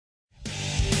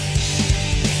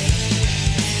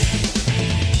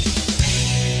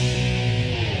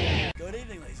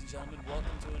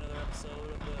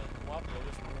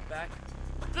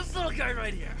guy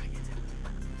right here. I get it.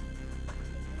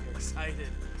 You're excited.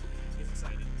 He's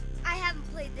excited. I haven't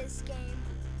played this game.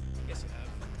 Yes, you have.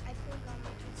 I played on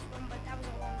my kids' phone, but that was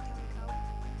a long time ago.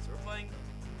 So we're playing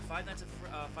Five Nights at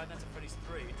Freddy's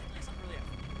 3. It's not really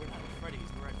we're not at Freddy's.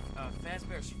 We're at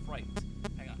Fazbear's Fright.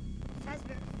 Hang on.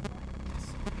 Fazbear.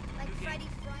 Yes. Like New Freddy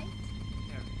game. Fright?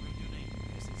 Here, we're gonna do a name.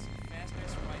 This is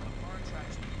Fazbear's Fright, a horror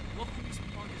attraction. Local amusement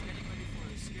park is getting ready for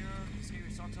a scary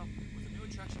socks up with a new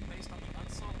attraction based on the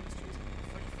unsolved mysteries of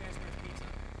Freddy Fazbear's Pizza,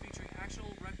 featuring actual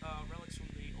relics from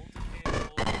the old decade.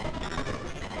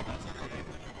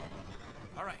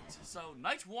 Alright, so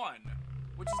night 1,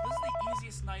 which is this is the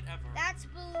easiest night ever. That's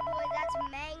Blue Boy, that's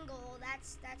Mangle,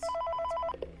 that's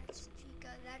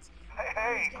Chica, that's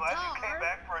Hey, glad you came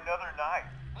back for another night.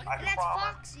 I that's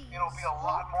promise Foxy. it'll be a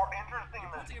lot more interesting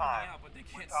this time. Out, but they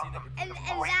can't see that And that's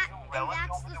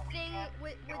the thing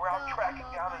with the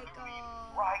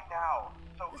right now.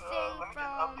 So the thing let me just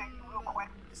from update you real quick,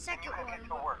 the second and you can get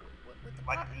to one work. with the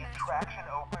Like puppet the master. attraction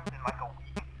opens in like a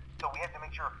week, so we have to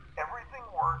make sure everything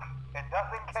works and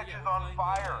nothing catches on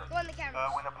fire. Go on the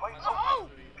camera. When the place Oh!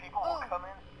 opens, people will come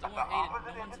in at the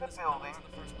opposite end of the building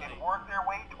and work their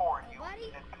way toward you,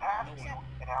 and past you,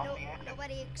 and out the exit.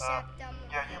 Nobody except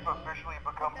Yeah, you've officially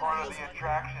become part of the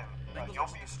attraction. You'll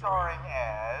be starring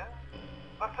as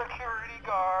the security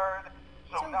guard.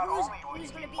 So not only will you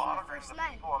be monitoring the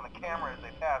people on the camera as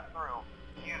they pass through,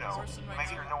 you know, make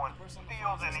sure no one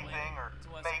steals anything or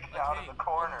makes out of the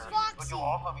corner, but you'll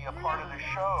also be a part of the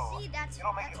show.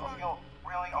 It'll make it feel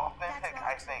really authentic,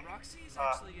 I think.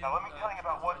 Now let me tell you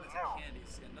about what's new.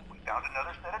 We found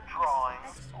another set of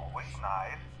drawings, always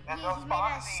nice, and the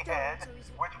Foxy head,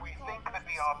 which we think could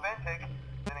be authentic.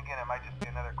 Then again, it might just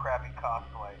be another crappy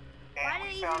cosplay. And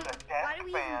we found a desk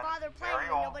fan,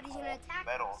 very old,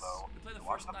 metal though.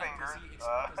 Watch the fingers.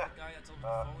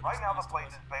 Right now the place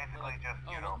is basically just,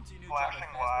 you know, flashing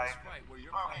lights,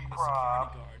 spooky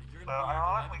props. I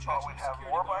honestly thought we'd have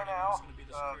more by now.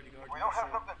 We don't have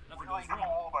something really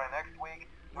cool by next week.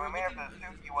 We may have to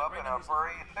suit you up in a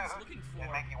furry suit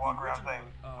and make you walk around saying,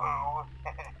 boo.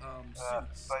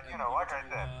 But, you know, like I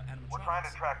said, we're trying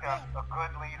to track down a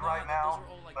good lead right now.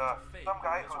 Some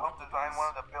guy who helped design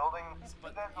one of the buildings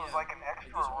said it was like an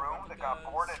extra room that got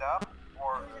boarded up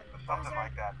or something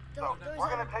like that. So we're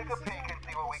going to take a peek and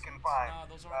see what we can find.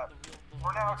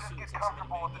 For now, just get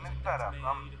comfortable with the new setup.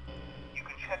 You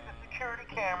can check the security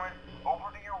cameras over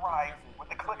to your right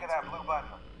with the click of that blue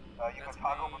button. You can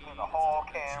toggle between the hall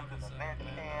cams and the vent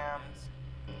cams.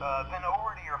 Then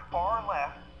over to your far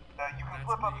left, you can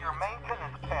flip up your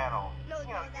maintenance panel. You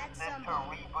know, use this to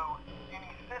reboot any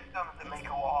systems that may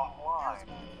go offline.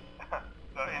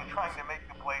 In trying to make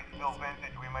the place feel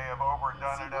vintage, we may have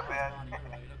overdone it a bit.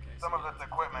 Some of this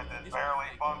equipment is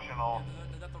barely functional.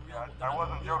 I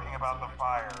wasn't joking about the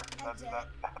fire. That's a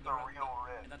real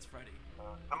risk. That's Freddy.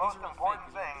 The most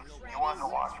important thing you want to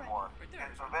watch for is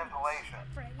the ventilation.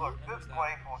 Look, this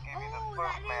place will give you the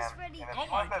spook, man. And if you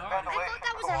let that ventilation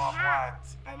go offline,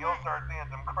 then you'll start seeing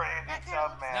some crazy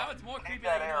stuff, man. Now it's more creepy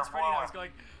that than it air was Freddy. Now flowing. it's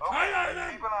going,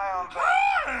 Okay, keep an eye on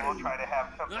that. We'll try to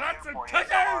have something in for you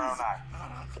tomorrow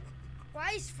night.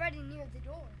 Why is Freddy near the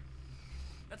door?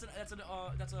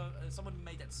 Someone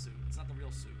made that suit. It's not the real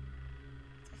suit.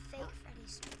 It's a fake Freddy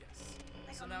suit. Yes.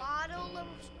 Like So a now, model of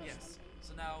yes.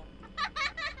 So now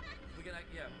we can,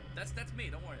 yeah. That's me.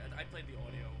 Don't worry. I played the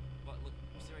audio. But look,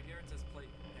 see right here. It says play.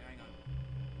 Hey, hang on.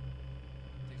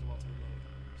 Takes a while to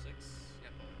reload. 6.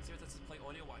 Yep. See what that says? Play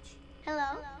audio. Watch.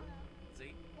 Hello.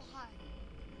 See? Why?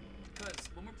 Because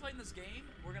when we're playing this game,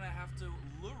 we're gonna have to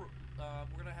lure.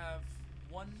 We're gonna have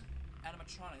one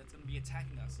animatronic that's gonna be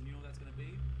attacking us, and you know what that's gonna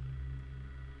be?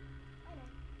 I know.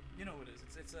 You know what it is.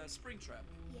 It's a spring trap.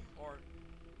 Yeah. Or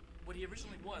what he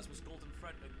originally was Golden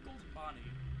Golden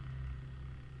Bonnie.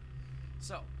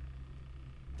 So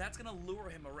that's gonna lure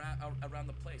him around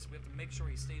the place. We have to make sure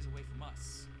he stays away from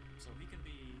us, so he can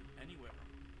be anywhere.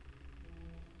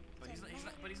 But he's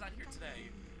not here today.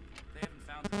 They haven't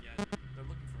found him yet. They're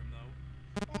looking for him though.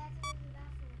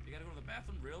 You gotta go to the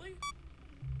bathroom, really?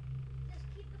 Just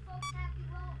keep the folks happy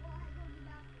while I go to the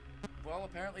bathroom. Well,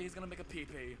 apparently he's gonna make a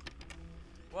pee-pee.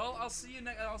 Well, I'll see you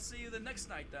the next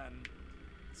night then.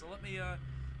 So let me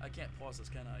I can't pause this,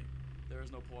 can I? There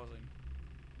is no pausing.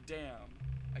 Damn.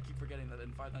 I keep forgetting that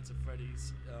in Five Nights at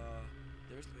Freddy's,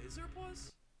 is there a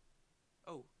pause?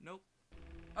 Oh, nope.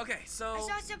 Okay, so... I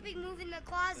saw something move in the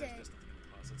closet. There's nothing in the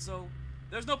closet. So,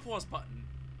 there's no pause button.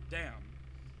 Damn.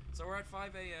 So we're at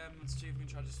 5 a.m. Let's see if we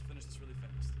can try to just finish this really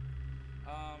fast.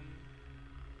 What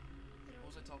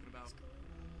was I talking about?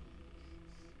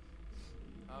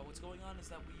 What's going on is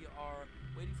that we are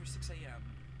waiting for 6 a.m.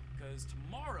 because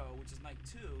tomorrow, which is night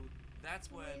 2,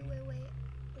 That's when. Wait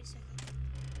a second.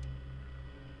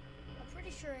 I'm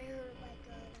pretty sure I heard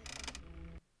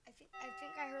I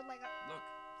think I heard like a. Look,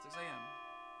 6 a.m.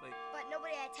 Like. But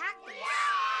nobody attacked us. Yeah,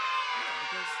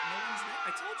 because no one's there.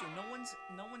 I told you, no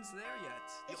one's there yet.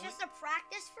 It's just a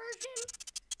practice version.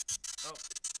 Oh.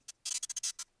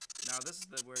 Now this is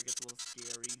where it gets a little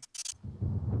scary.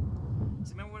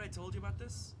 So remember what I told you about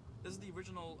this? This is the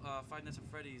original Five Nights at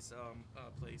Freddy's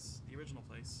place. The original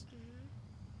place.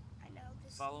 I know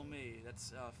this. Follow me.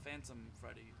 That's Phantom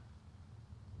Freddy.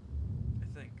 I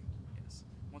think. Yes.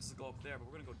 Wants to go up there, but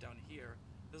we're gonna go down here.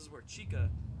 This is where Chica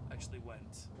actually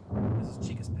went. This is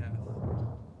Chica's path.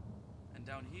 And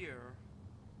down here,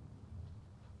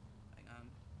 hang on,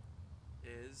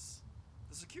 is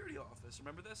the security office.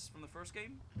 Remember this from the first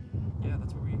game? Yeah,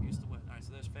 that's where we used to win. Alright,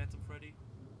 so there's Phantom Freddy.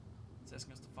 It's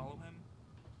asking us to follow him.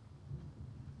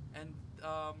 And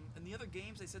in the other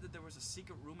games, they said that there was a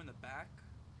secret room in the back.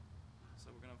 So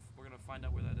we're gonna find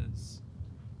out where that is.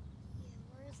 Yeah,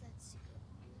 where is that secret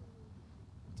room?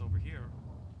 It's over here.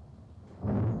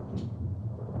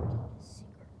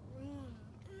 Secret room.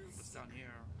 It's down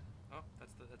here. Oh,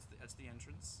 that's the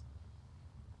entrance.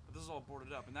 But this is all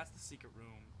boarded up, and that's the secret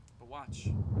room. But watch.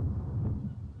 It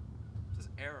says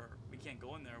error. We can't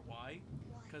go in there. Why?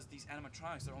 Because these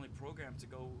animatronics are only programmed to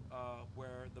go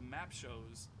where the map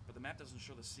shows, but the map doesn't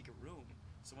show the secret room.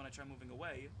 So when I try moving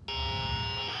away,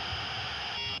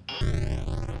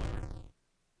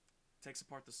 takes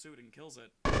apart the suit and kills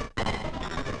it. Remember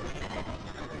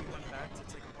he went back to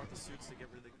take apart the suits to get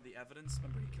rid of the evidence?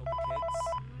 Remember he killed the kids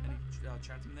and he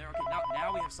trapped them there? Okay,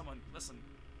 now we have someone. Listen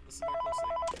very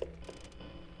closely.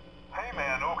 Hey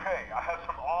man, okay, I have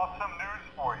some awesome news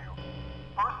for you.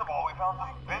 First of all, we found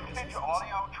some vintage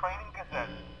audio training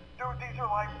cassettes. Dude, these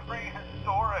are like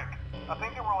prehistoric. I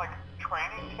think they were like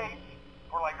training tapes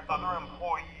for like other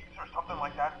employees or something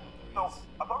like that. So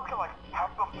I thought we could like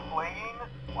have them playing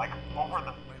like over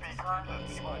the speakers as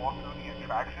people walk through the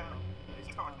attraction.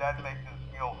 Dude, that makes us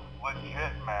feel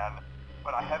legit, man.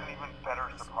 But I have an even better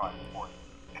surprise for you.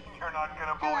 You're not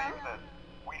gonna believe this.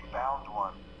 We found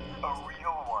one. A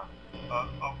real one.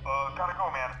 Gotta go,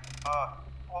 man.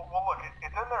 Well, look,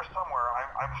 it's in there somewhere.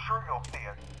 I'm sure you'll see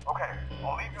it. Okay,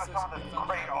 I'll leave you with some of this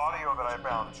great audio that I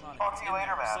found. Talk to you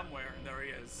later, man. Somewhere, and there he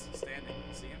is, standing.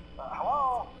 You see him?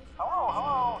 Hello?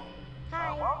 Hello?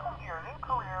 Hi. Welcome to your new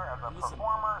career as a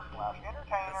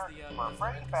performer/entertainer for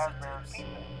Freddy Fazbear's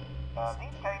Pizza.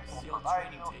 These tapes will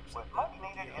provide you with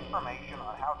much-needed information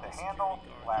on how to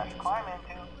handle/climb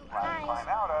into/climb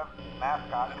out of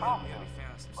mascot costumes.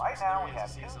 Right now, we have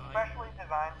two specially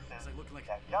designed suits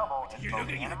that double as both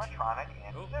animatronic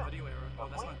and Oh, suit. video error. Oh,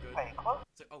 that's not good. Pay close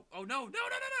Oh, no!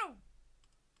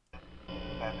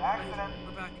 as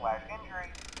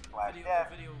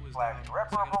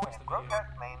accidents/injury/death/irreparable and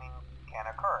grotesque maiming can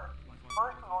occur.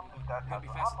 First, we will discuss how to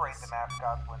operate the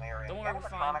mascots when they are in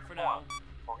animatronic form.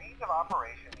 For ease of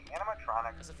operation, the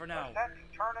animatronics are set to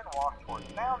turn and walk towards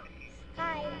sound cues.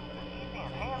 Hi. An easy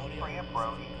and hands-free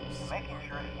approach to making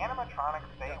sure the animatronics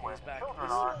stay where the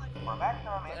children are for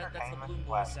maximum That's the entertainment balloon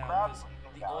boy / sound, crowd because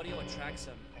pleasing the audio value. attracts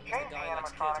him. To Because change the the guy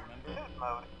likes kids, animatronic remember? suit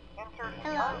mode, insert and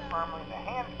turn firmly the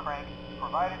hand crank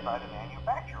provided by the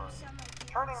manufacturer.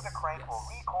 Turning the crank will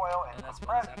recoil and And that's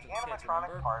compress when the it's after the kids,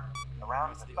 animatronic remember? parts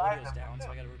around the The sides audio's of down, the so I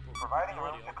suit, gotta report providing the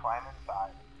room audio. to climb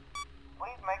inside.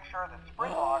 Please make sure the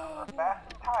spring locks are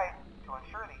fastened tight to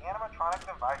ensure the animatronic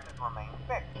devices remain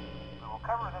fixed. We will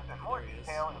cover this in more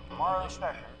detail in tomorrow's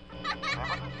session.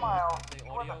 Remember to smile, The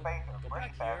you are the audio, face of go Freddy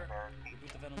back here, Fazbear's Pizza.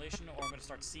 reboot the ventilation, or I'm gonna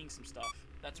start seeing some stuff.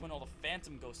 That's when all the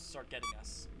phantom ghosts start getting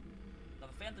us. Now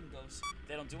the phantom ghosts,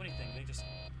 they don't do anything, they just...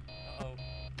 Uh-oh.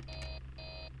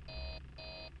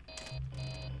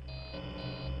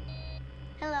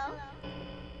 Hello.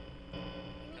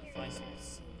 Gotta find some...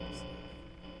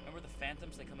 Remember the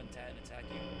phantoms, they come and attack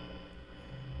you?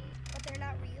 But they're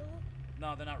not real.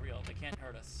 No, they're not real, they can't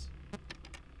hurt us.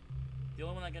 The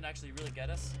only one that can actually really get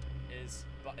us is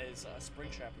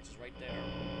Springtrap, which is right there.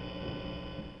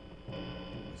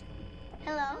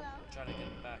 Hello. I'm trying to get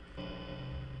him back. Just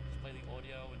play the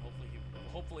audio and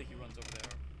hopefully he runs over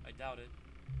there. I doubt it.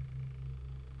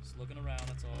 Just looking around,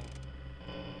 that's all.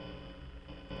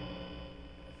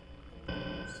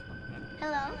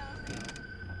 Hello.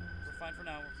 We're fine for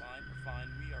now, we're fine.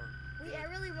 We are Wait, I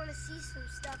really want to see some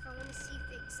stuff. I want to see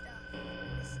fake stuff. I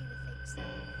want to see the fake stuff.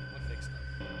 what fake stuff?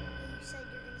 You said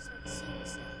you're going to start seeing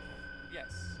stuff.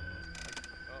 Yes.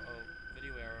 Uh-oh.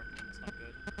 Video error. That's not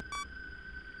good.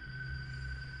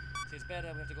 See, it's bad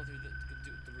that we have to go through to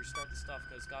restart the stuff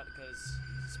because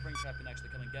Springtrap can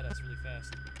actually come and get us really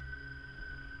fast. And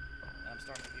I'm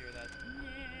starting to hear that.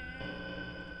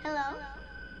 Hello.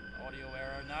 Audio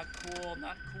error. Not cool.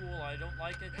 Not cool. I don't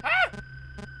like it. Ah!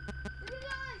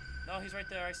 No, he's right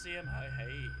there. I see him.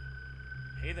 Hey.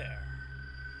 Hey there.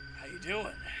 How you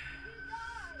doing?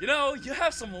 You know, you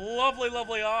have some lovely,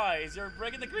 lovely eyes. You're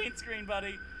breaking the green screen,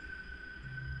 buddy.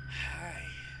 Hi.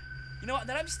 You know what?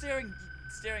 That I'm staring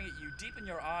at you deep in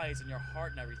your eyes and your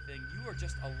heart and everything. You are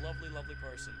just a lovely, lovely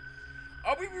person.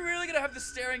 Are we really gonna have this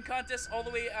staring contest all the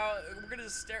way out? We're gonna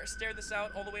just stare this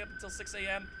out all the way up until 6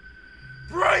 a.m.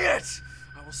 Bring it!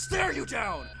 I will stare you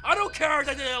down. I don't care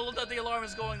that the alarm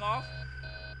is going off.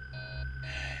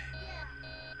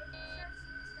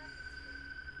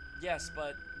 Yes,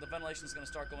 but the ventilation is going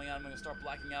to start going out. I'm going to start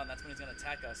blacking out, and that's when he's going to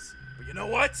attack us. But you know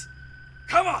what?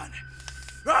 Come on!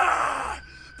 Ah!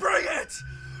 Bring it!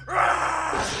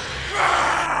 Ah!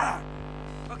 Ah!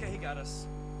 Okay, he got us.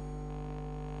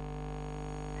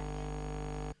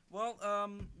 Well,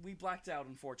 we blacked out,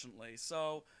 unfortunately.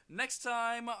 So next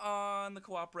time on the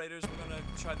Cooperators,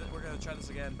 we're gonna try this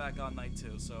again back on night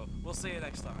 2. So we'll see you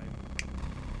next time.